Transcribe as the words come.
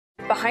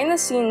Behind the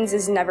scenes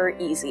is never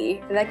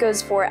easy. That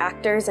goes for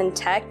actors and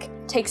tech.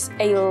 It takes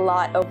a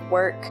lot of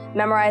work.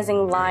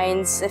 Memorizing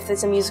lines, if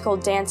it's a musical,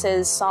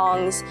 dances,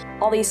 songs,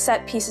 all these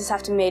set pieces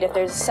have to be made. If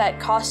there's a set,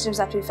 costumes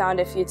have to be found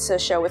if it's a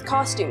show with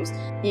costumes.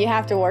 You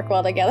have to work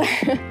well together.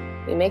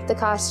 We make the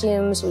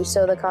costumes, we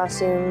sew the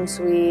costumes,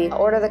 we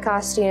order the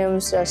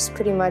costumes, just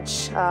pretty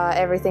much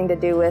everything to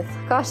do with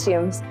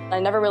costumes. I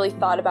never really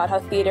thought about how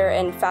theater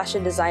and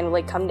fashion design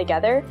would come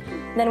together.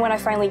 And then when I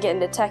finally get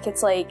into tech,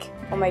 it's like,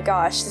 oh my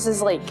gosh, this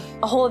is like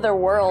a whole other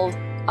world.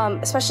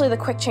 Especially the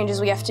quick changes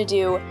we have to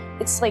do.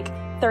 It's like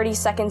 30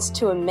 seconds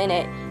to a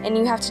minute, and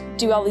you have to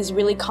do all these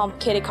really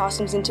complicated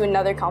costumes into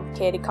another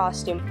complicated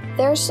costume.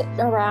 There's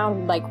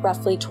around like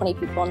roughly 20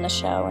 people in the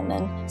show, and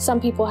then some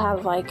people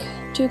have like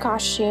 2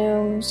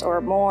 costumes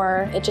or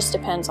more. It just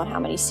depends on how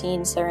many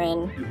scenes they're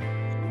in.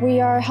 We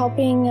are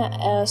helping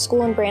a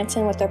school in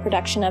Branson with their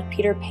production of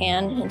Peter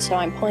Pan, and so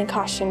I'm pulling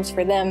costumes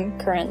for them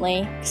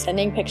currently,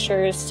 sending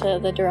pictures to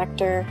the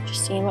director,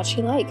 just seeing what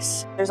she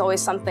likes. There's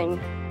always something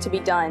to be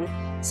done.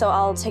 So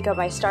I'll take up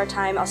my start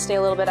time, I'll stay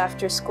a little bit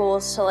after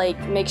school to like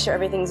make sure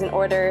everything's in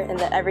order and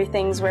that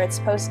everything's where it's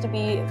supposed to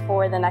be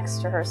for the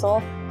next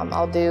rehearsal.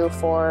 I'll do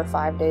 4 or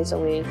 5 days a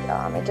week.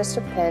 It just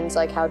depends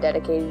like how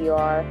dedicated you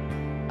are.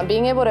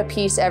 Being able to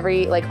piece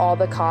all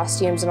the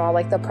costumes and all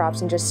like the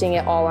props and just seeing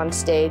it all on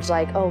stage,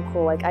 like, oh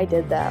cool, like I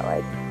did that.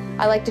 Like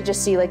I like to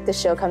just see like the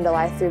show come to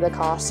life through the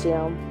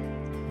costume.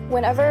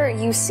 Whenever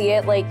you see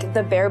it, like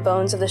the bare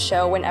bones of the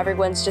show, when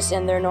everyone's just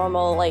in their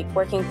normal, like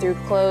working through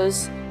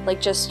clothes, like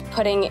just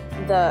putting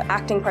the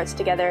acting parts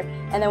together,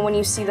 and then when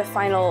you see the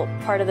final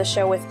part of the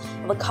show with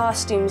the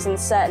costumes and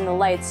set and the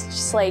lights,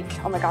 just like,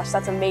 oh my gosh,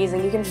 that's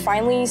amazing. You can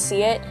finally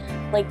see it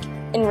like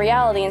in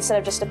reality instead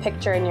of just a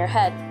picture in your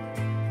head.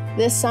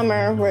 This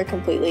summer, we're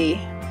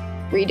completely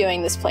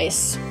redoing this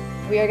place.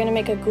 We are going to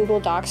make a Google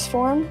Docs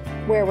form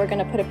where we're going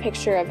to put a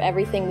picture of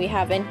everything we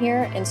have in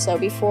here, and so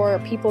before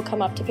people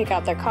come up to pick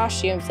out their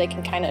costumes, they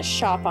can kind of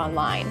shop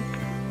online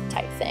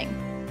type thing.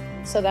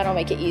 So that'll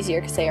make it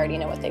easier because they already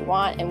know what they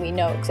want and we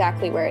know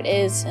exactly where it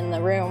is in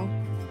the room.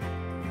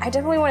 I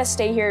definitely want to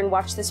stay here and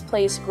watch this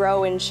place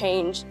grow and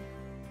change.